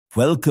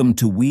Welcome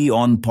to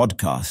WION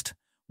Podcast,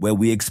 where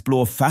we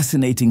explore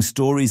fascinating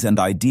stories and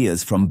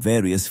ideas from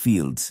various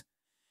fields.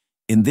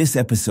 In this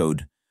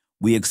episode,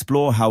 we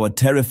explore how a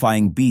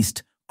terrifying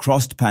beast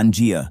crossed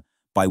Pangea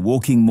by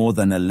walking more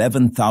than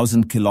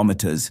 11,000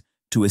 kilometers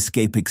to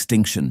escape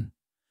extinction.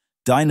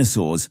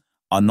 Dinosaurs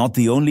are not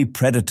the only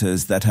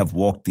predators that have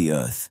walked the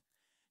Earth.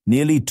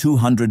 Nearly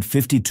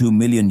 252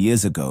 million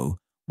years ago,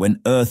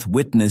 when Earth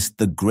witnessed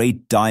the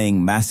Great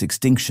Dying Mass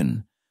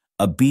Extinction,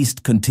 a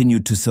beast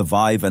continued to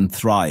survive and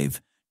thrive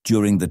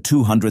during the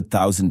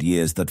 200,000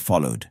 years that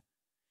followed.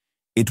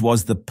 It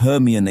was the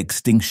Permian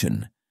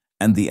extinction,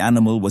 and the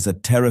animal was a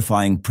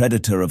terrifying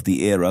predator of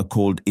the era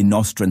called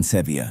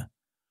Inostrancevia.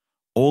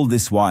 All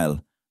this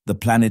while, the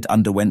planet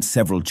underwent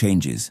several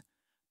changes,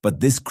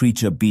 but this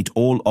creature beat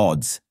all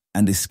odds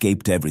and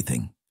escaped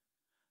everything.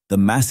 The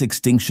mass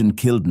extinction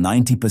killed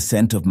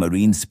 90% of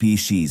marine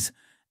species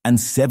and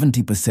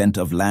 70%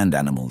 of land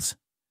animals.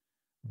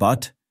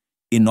 But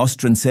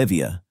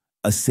Inostrancevia,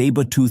 a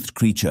saber-toothed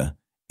creature,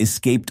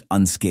 escaped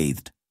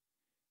unscathed.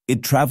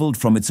 It traveled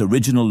from its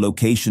original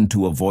location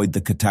to avoid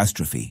the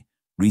catastrophe,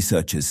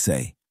 researchers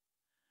say.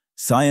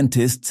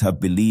 Scientists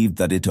have believed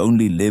that it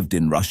only lived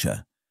in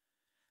Russia,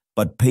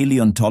 but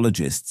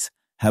paleontologists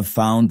have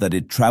found that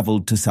it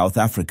traveled to South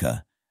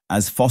Africa,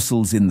 as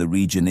fossils in the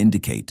region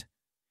indicate.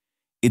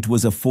 It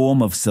was a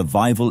form of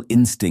survival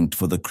instinct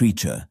for the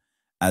creature,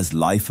 as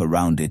life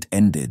around it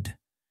ended.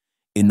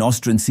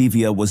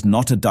 Inostrancevia was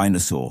not a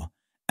dinosaur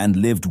and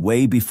lived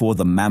way before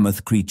the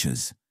mammoth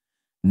creatures.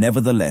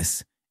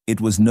 Nevertheless, it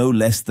was no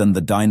less than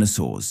the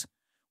dinosaurs,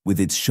 with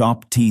its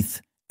sharp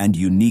teeth and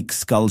unique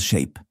skull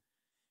shape.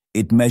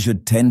 It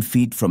measured 10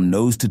 feet from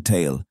nose to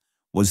tail,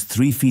 was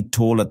 3 feet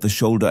tall at the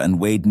shoulder and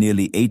weighed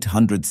nearly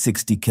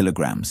 860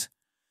 kilograms.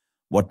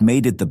 What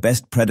made it the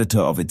best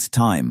predator of its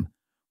time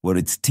were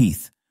its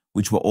teeth,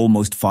 which were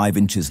almost 5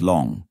 inches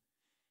long.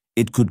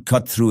 It could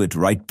cut through it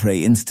right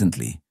prey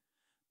instantly.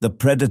 The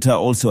predator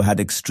also had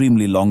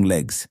extremely long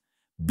legs,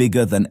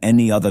 bigger than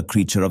any other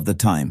creature of the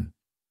time.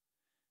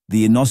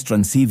 The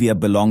Inostrancevia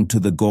belonged to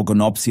the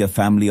Gorgonopsia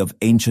family of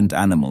ancient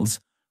animals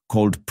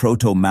called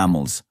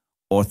proto-mammals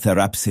or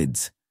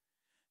therapsids.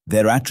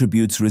 Their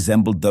attributes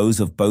resembled those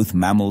of both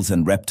mammals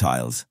and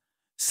reptiles.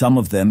 Some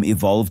of them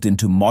evolved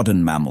into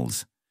modern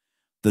mammals.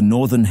 The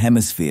Northern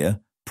Hemisphere,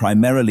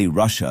 primarily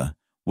Russia,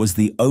 was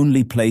the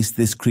only place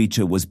this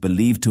creature was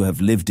believed to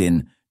have lived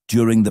in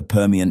during the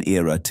Permian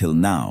era till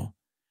now.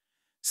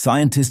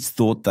 Scientists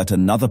thought that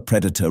another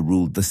predator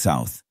ruled the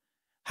South.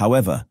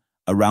 However,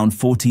 around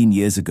 14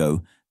 years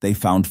ago, they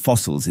found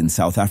fossils in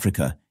South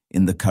Africa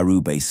in the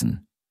Karoo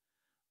Basin.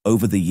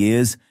 Over the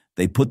years,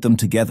 they put them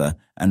together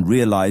and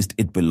realized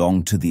it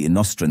belonged to the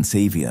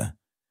Inostrancevia.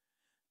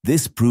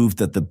 This proved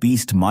that the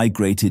beast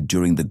migrated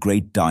during the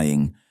Great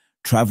Dying,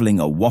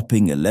 traveling a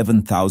whopping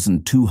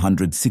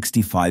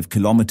 11,265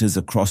 kilometers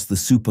across the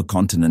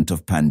supercontinent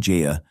of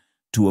Pangea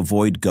to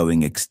avoid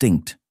going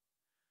extinct.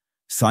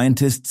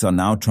 Scientists are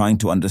now trying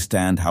to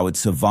understand how it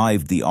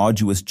survived the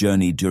arduous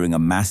journey during a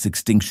mass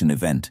extinction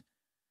event.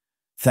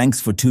 Thanks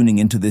for tuning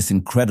into this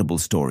incredible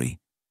story.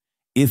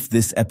 If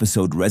this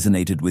episode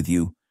resonated with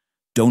you,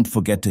 don't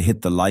forget to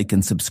hit the like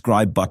and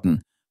subscribe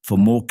button for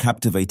more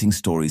captivating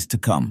stories to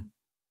come.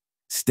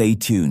 Stay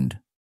tuned.